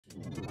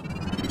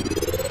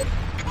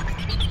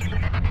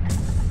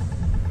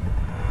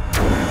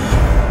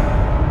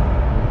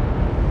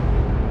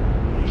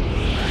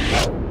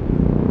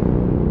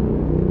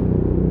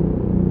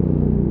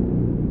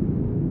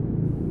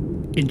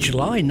In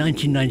July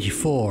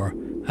 1994,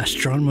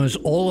 astronomers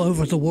all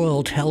over the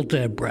world held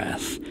their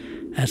breath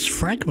as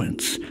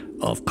fragments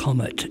of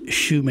comet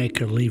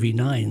Shoemaker-Levy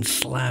 9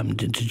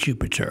 slammed into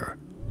Jupiter.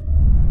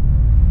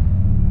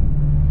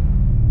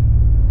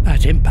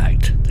 At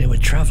impact, they were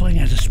traveling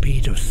at a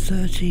speed of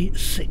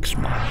 36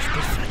 miles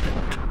per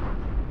second,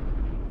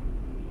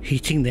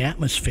 heating the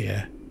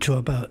atmosphere to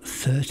about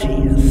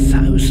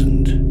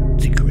 30,000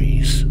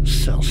 degrees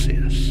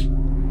Celsius.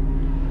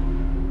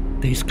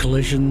 These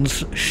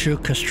collisions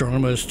shook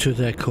astronomers to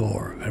their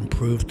core and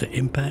proved that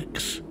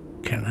impacts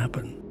can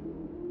happen.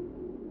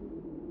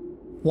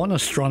 One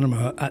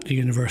astronomer at the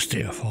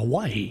University of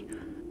Hawaii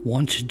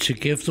wanted to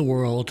give the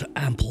world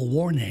ample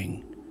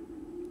warning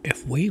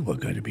if we were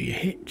going to be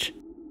hit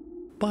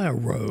by a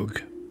rogue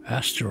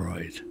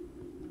asteroid.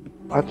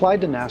 I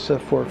applied to NASA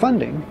for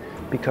funding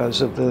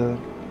because of the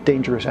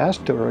dangerous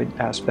asteroid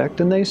aspect,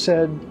 and they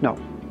said no.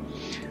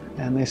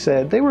 And they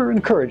said, they were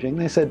encouraging.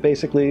 They said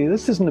basically,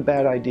 this isn't a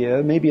bad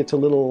idea. Maybe it's a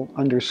little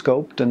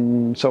underscoped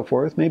and so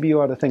forth. Maybe you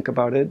ought to think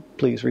about it.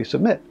 Please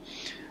resubmit.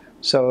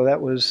 So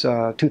that was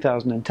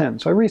 2010.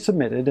 So I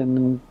resubmitted, and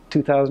in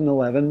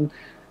 2011,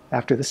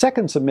 after the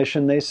second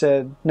submission, they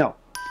said no.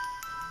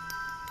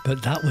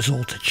 But that was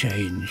all to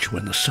change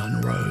when the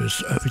sun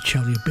rose over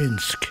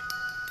Chelyabinsk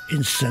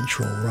in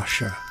central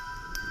Russia.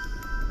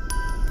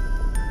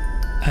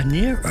 A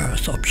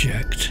near-Earth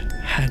object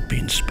had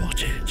been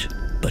spotted,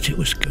 but it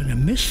was going to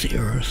miss the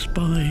Earth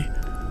by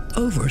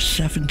over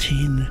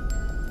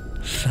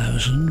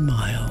 17,000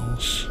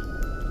 miles.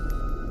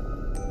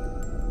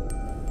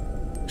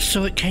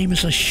 So it came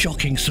as a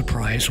shocking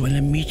surprise when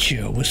a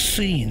meteor was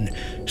seen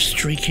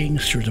streaking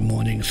through the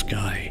morning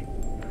sky.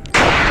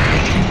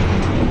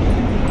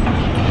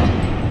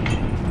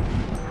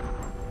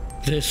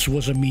 This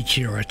was a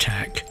meteor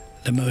attack,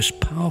 the most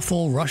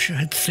powerful Russia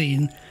had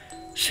seen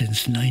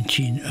since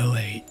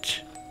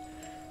 1908.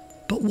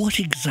 But what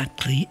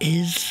exactly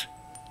is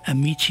a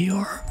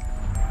meteor?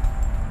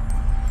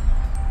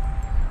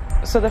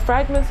 So the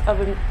fragments of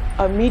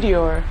a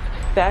meteor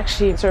that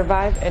actually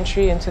survive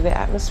entry into the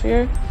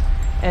atmosphere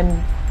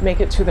and make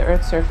it to the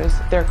Earth's surface,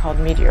 they're called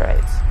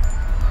meteorites.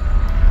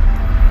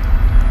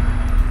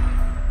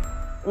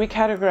 We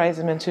categorize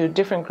them into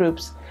different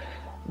groups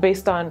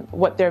based on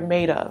what they're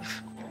made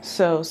of.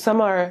 So some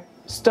are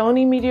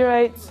stony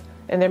meteorites,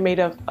 and they're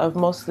made of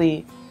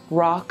mostly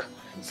rock.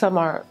 Some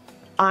are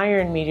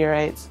iron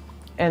meteorites,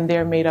 and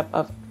they're made up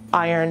of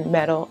iron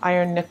metal,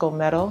 iron nickel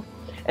metal.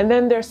 And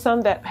then there's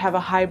some that have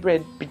a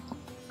hybrid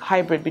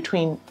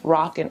between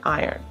rock and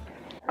iron.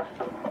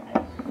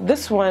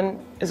 This one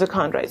is a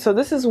chondrite. So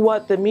this is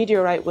what the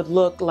meteorite would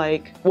look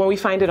like when we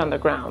find it on the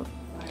ground.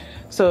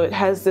 So it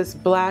has this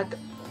black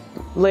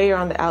layer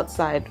on the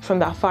outside from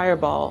the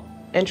fireball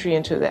entry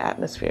into the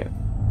atmosphere.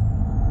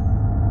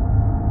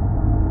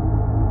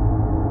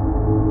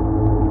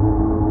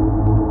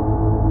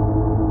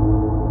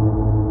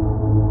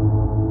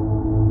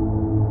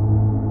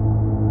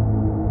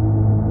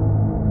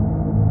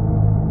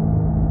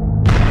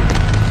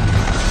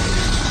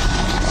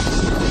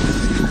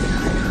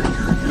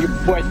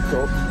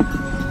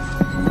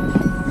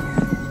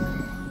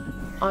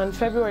 On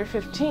February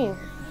 15th,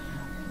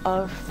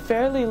 a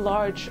fairly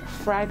large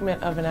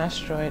fragment of an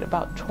asteroid,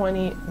 about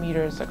 20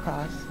 meters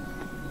across,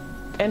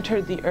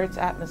 entered the Earth's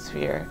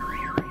atmosphere.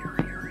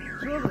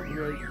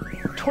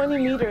 20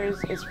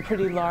 meters is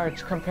pretty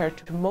large compared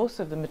to most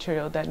of the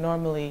material that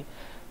normally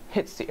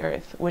hits the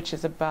Earth, which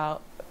is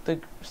about the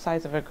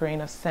size of a grain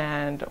of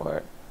sand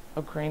or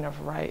a grain of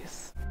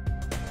rice.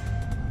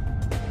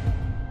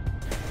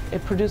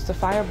 It produced a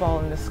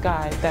fireball in the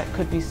sky that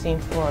could be seen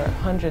for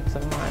hundreds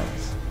of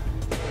miles.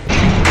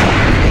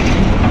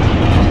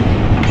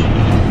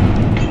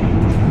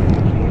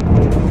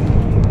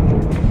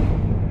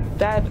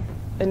 That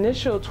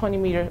initial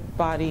 20-meter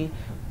body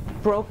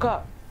broke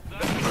up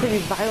pretty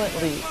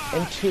violently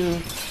into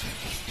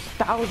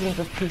thousands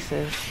of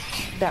pieces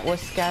that were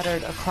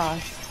scattered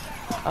across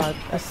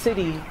a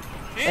city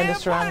and the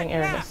surrounding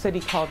area, a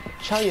city called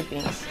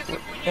Chelyabinsk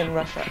in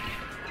Russia.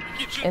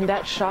 And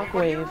that shock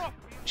wave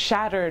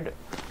shattered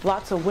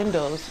lots of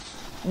windows.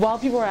 While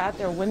people were at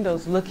their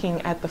windows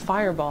looking at the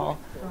fireball,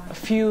 a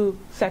few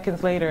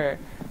seconds later,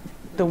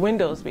 the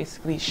windows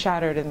basically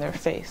shattered in their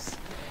face.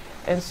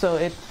 And so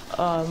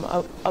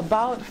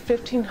about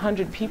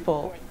 1,500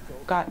 people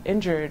got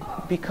injured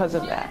because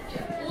of that.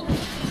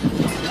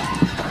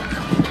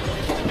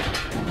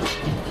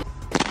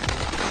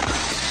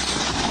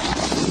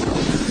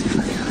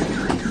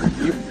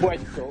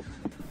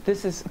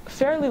 This is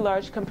fairly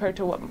large compared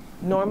to what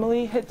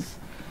normally hits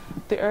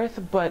the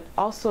Earth, but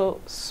also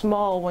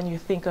small when you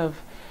think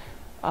of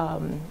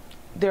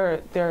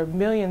there are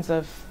millions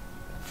of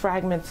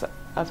fragments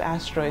of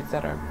asteroids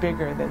that are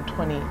bigger than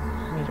 20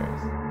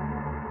 meters.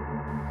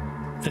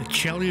 The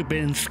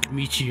Chelyabinsk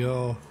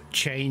meteor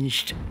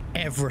changed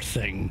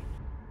everything,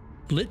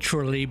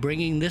 literally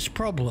bringing this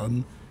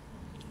problem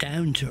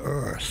down to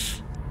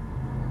Earth.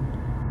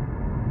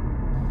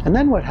 And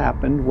then what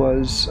happened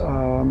was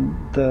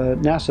the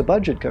NASA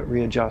budget got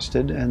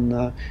readjusted, and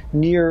the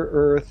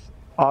near-Earth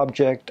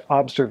object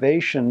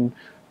observation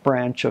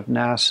branch of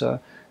NASA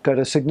got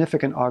a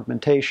significant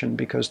augmentation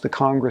because the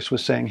Congress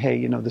was saying, hey,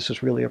 you know, this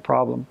is really a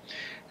problem.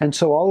 And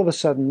so all of a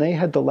sudden they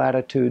had the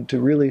latitude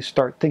to really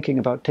start thinking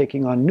about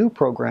taking on new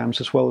programs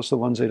as well as the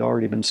ones they'd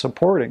already been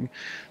supporting.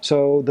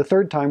 So the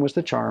third time was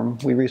the charm.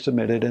 We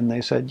resubmitted and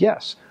they said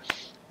yes.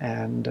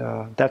 And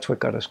that's what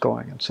got us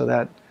going. And so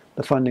that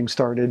the funding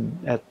started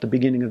at the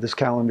beginning of this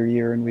calendar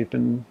year, and we've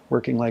been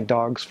working like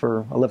dogs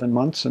for 11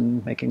 months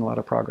and making a lot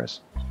of progress.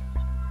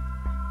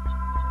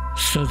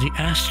 So the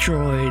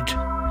Asteroid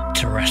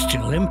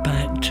Terrestrial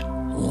Impact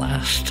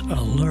Last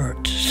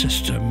Alert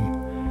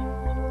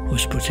system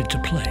was put into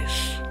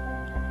place.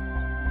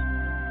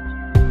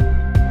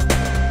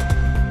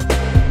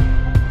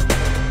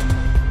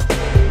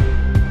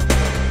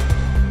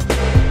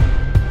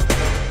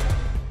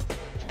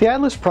 The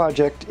ATLAS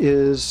project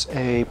is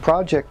a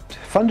project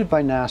funded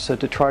by NASA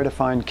to try to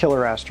find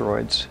killer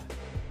asteroids.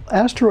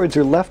 Asteroids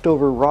are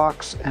leftover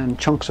rocks and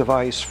chunks of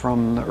ice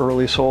from the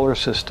early solar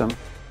system.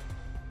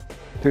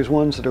 There's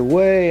ones that are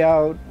way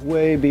out,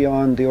 way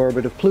beyond the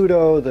orbit of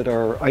Pluto that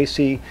are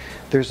icy.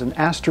 There's an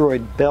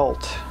asteroid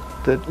belt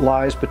that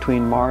lies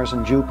between Mars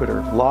and Jupiter.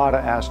 A lot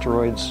of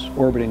asteroids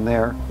orbiting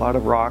there, a lot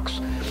of rocks.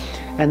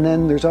 And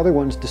then there's other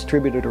ones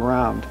distributed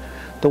around.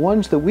 The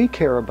ones that we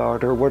care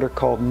about are what are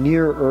called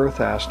near-Earth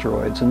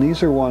asteroids, and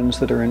these are ones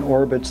that are in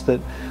orbits that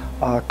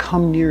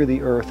come near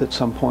the Earth at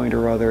some point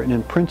or other, and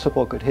in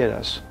principle could hit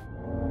us.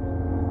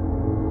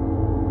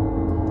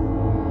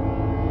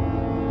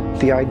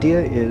 The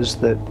idea is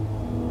that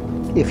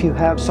if you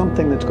have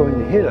something that's going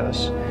to hit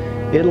us,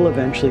 it'll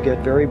eventually get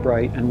very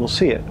bright and we'll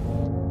see it.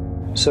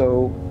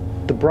 So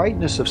the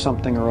brightness of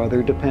something or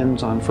other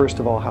depends on, first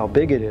of all, how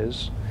big it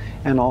is,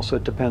 and also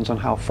it depends on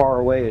how far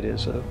away it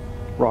is. A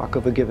rock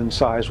of a given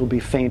size will be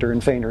fainter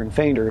and fainter and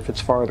fainter if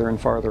it's farther and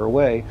farther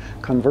away.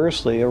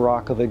 Conversely, a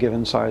rock of a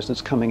given size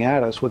that's coming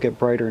at us will get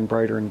brighter and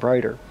brighter and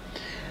brighter.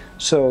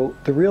 So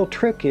the real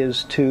trick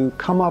is to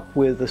come up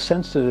with a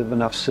sensitive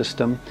enough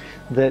system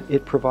that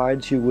it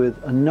provides you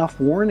with enough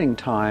warning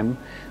time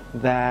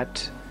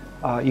that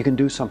you can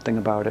do something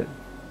about it.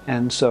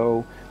 And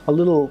so a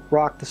little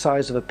rock the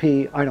size of a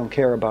pea, I don't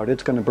care about.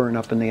 It's going to burn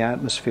up in the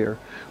atmosphere.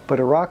 But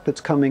a rock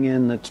that's coming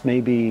in that's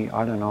maybe,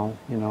 I don't know,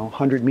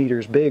 100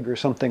 meters big or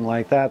something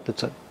like that,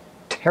 that's a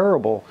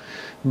terrible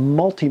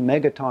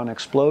multi-megaton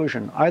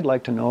explosion, I'd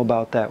like to know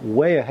about that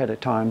way ahead of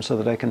time so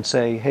that I can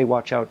say, hey,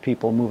 watch out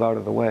people, move out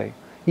of the way.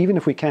 Even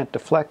if we can't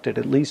deflect it,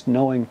 at least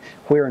knowing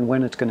where and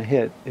when it's going to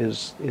hit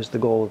is the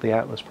goal of the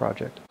ATLAS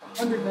project.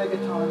 100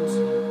 megatons,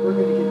 we're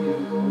going to give you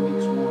a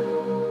week's warning.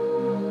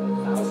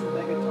 1,000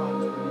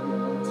 megatons, we're going to give you a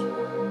month's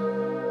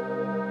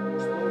warning.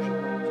 Explosion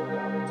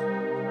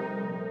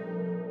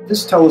rates.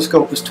 This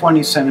telescope is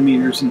 20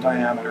 centimeters in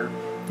diameter.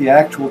 The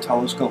actual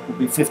telescope will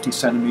be 50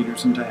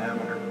 centimeters in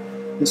diameter.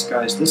 This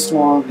guy's this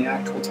long, the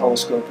actual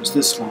telescope is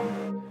this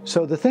long.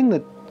 So the thing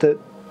that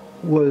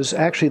was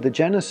actually the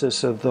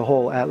genesis of the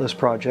whole ATLAS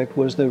project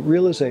was the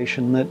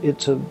realization that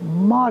it's a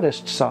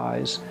modest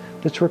size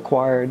that's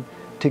required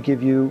to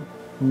give you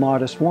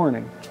modest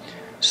warning.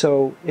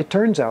 So it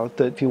turns out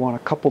that if you want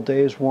a couple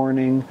days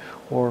warning,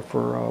 or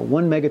for a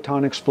 1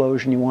 megaton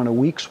explosion you want a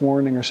week's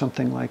warning or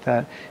something like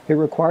that, it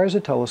requires a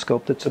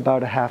telescope that's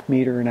about a ½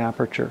 meter in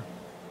aperture.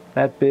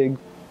 That big,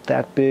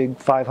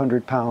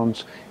 500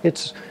 pounds.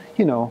 It's,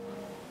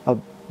 a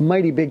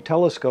mighty big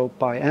telescope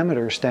by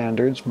amateur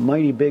standards,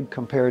 mighty big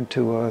compared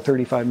to a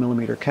 35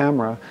 millimeter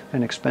camera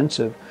and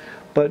expensive,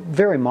 but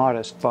very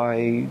modest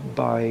by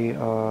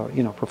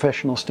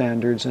professional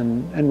standards,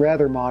 and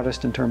rather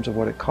modest in terms of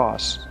what it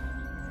costs.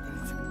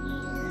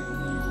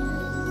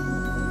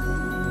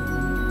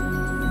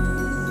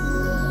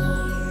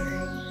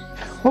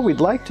 What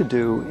we'd like to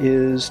do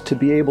is to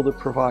be able to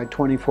provide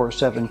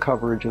 24/7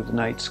 coverage of the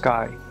night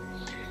sky.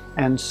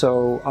 And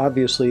so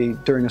obviously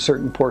during a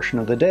certain portion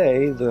of the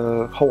day,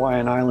 the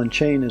Hawaiian island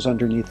chain is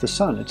underneath the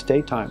sun. It's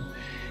daytime.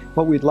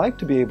 What we'd like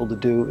to be able to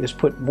do is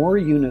put more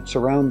units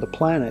around the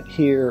planet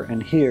here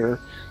and here,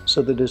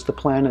 so that as the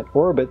planet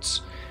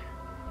orbits,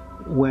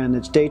 when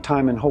it's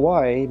daytime in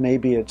Hawaii,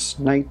 maybe it's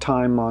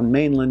nighttime on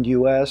mainland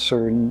US,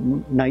 or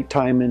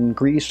nighttime in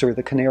Greece or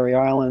the Canary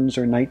Islands,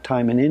 or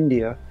nighttime in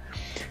India.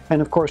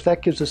 And of course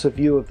that gives us a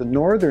view of the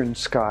northern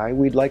sky.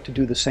 We'd like to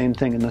do the same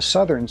thing in the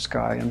southern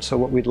sky, and so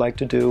what we'd like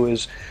to do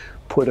is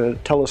put a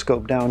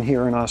telescope down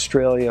here in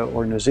Australia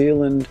or New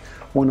Zealand,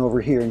 one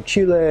over here in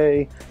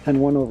Chile, and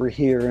one over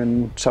here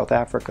in South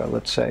Africa,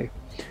 let's say.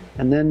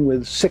 And then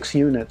with 6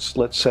 units,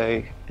 let's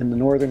say, in the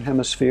northern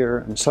hemisphere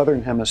and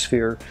southern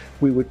hemisphere,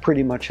 we would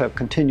pretty much have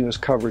continuous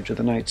coverage of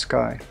the night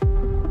sky.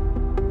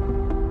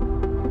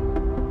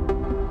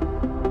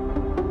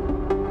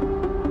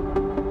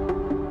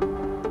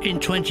 In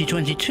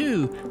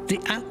 2022, the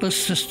ATLAS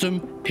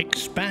system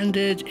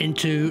expanded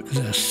into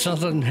the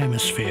southern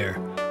hemisphere.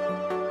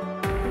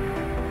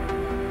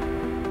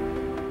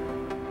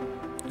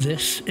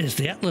 This is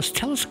the Atlas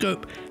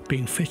telescope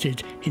being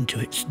fitted into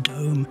its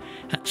dome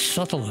at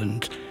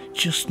Sutherland,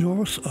 just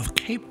north of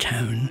Cape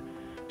Town,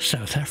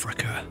 South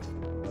Africa.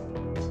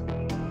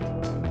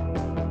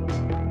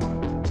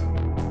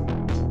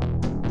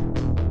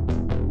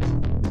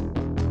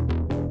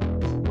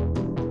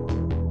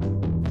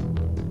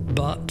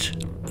 But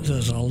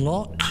there's a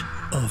lot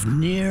of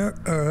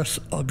near-Earth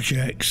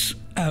objects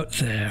out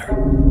there.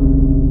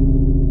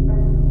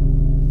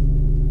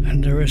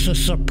 And there is a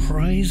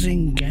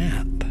surprising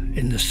gap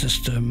in the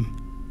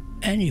system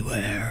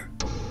anywhere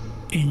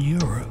in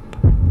Europe.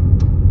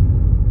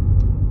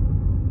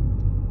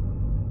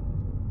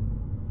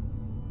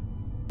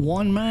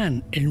 One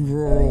man in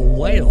rural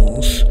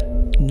Wales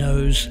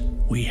knows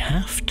we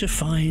have to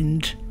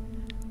find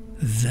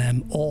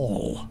them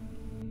all.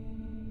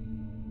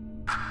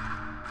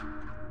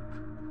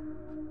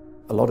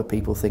 A lot of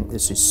people think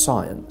this is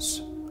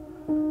science,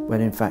 when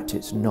in fact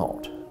it's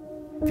not.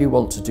 If you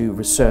want to do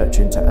research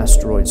into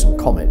asteroids and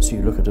comets,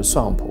 you look at a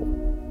sample.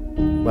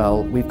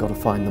 Well, we've got to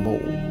find them all.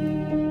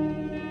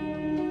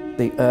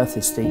 The Earth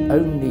is the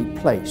only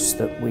place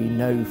that we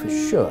know for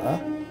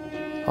sure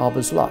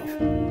harbours life.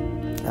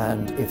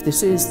 And if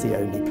this is the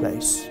only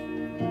place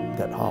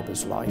that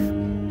harbours life,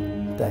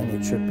 then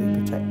it should be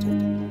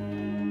protected.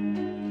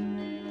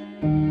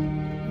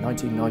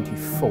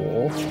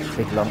 1994,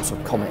 big lumps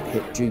of comet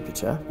hit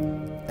Jupiter.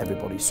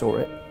 Everybody saw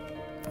it.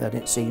 Then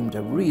it seemed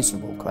a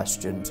reasonable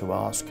question to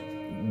ask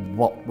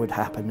what would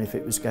happen if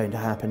it was going to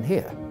happen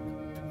here.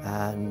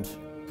 And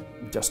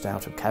just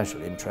out of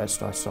casual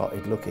interest, I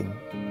started looking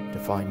to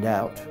find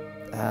out.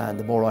 And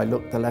the more I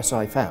looked, the less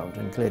I found,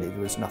 and clearly there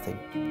was nothing.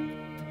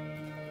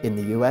 In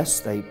the US,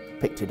 they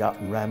picked it up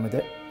and ran with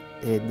it.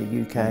 In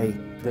the UK,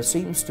 there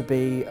seems to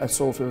be a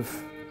sort of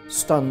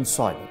stunned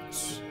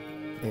silence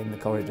in the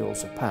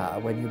corridors of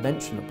power when you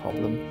mention a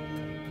problem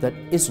that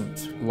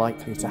isn't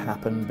likely to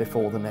happen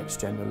before the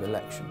next general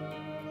election.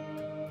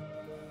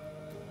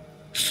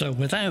 So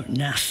without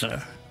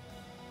NASA,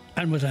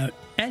 and without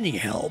any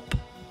help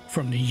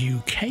from the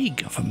UK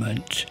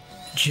government,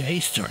 Jay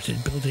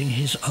started building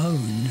his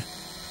own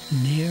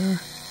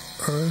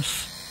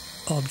near-Earth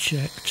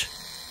object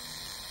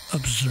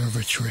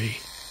observatory.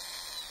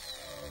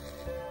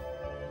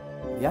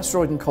 The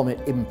asteroid and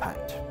comet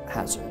impact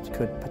hazard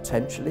could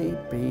potentially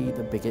be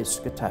the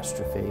biggest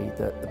catastrophe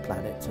that the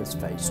planet has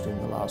faced in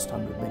the last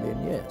 100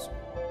 million years.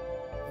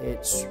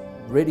 It's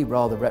really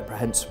rather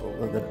reprehensible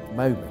that at the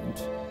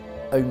moment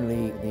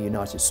only the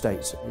United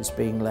States is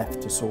being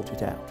left to sort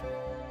it out.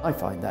 I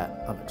find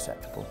that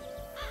unacceptable.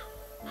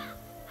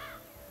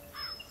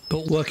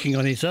 But working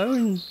on his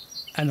own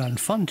and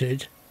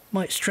unfunded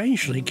might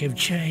strangely give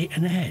Jay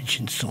an edge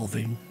in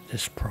solving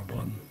this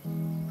problem.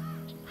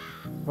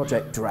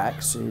 Project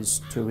Drax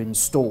is to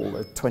install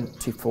a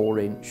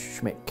 24-inch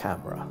Schmidt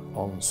camera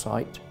on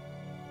site.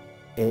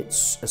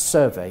 It's a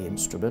survey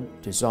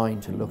instrument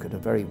designed to look at a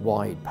very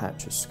wide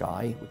patch of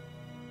sky.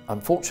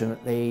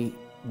 Unfortunately,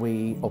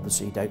 we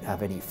obviously don't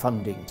have any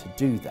funding to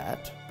do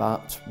that,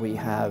 but we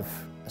have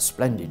a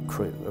splendid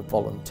crew of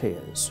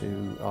volunteers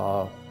who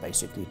are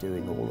basically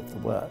doing all of the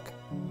work.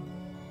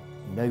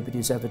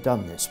 Nobody's ever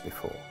done this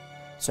before,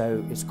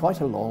 so it's quite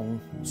a long,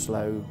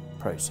 slow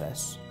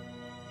process.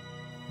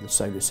 The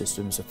solar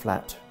system's a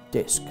flat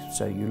disk,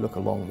 so you look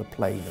along the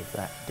plane of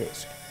that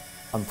disk.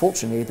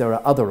 Unfortunately, there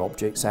are other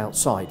objects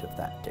outside of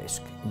that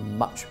disk,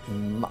 much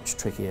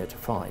trickier to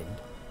find.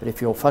 But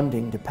if your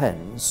funding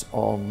depends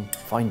on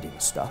finding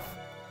stuff,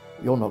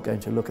 you're not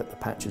going to look at the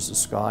patches of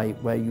sky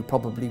where you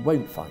probably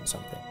won't find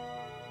something.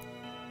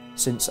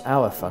 Since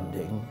our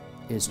funding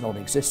is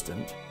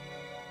non-existent,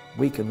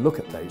 we can look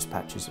at those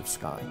patches of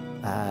sky,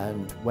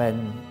 and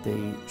when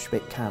the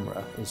Schmidt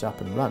camera is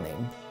up and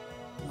running,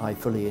 I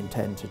fully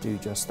intend to do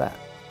just that.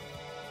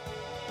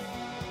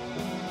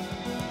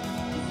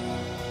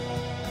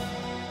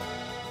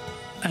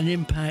 An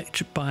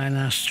impact by an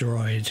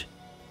asteroid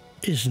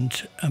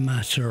isn't a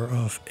matter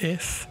of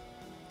if,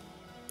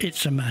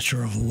 it's a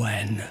matter of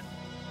when.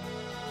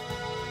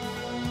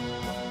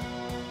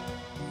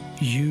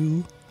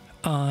 You,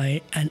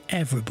 I, and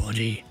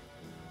everybody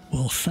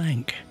will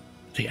thank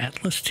the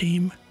Atlas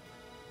team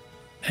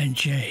and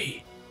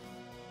Jay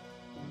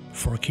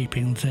for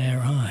keeping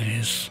their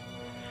eyes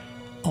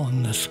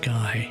on the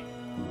sky.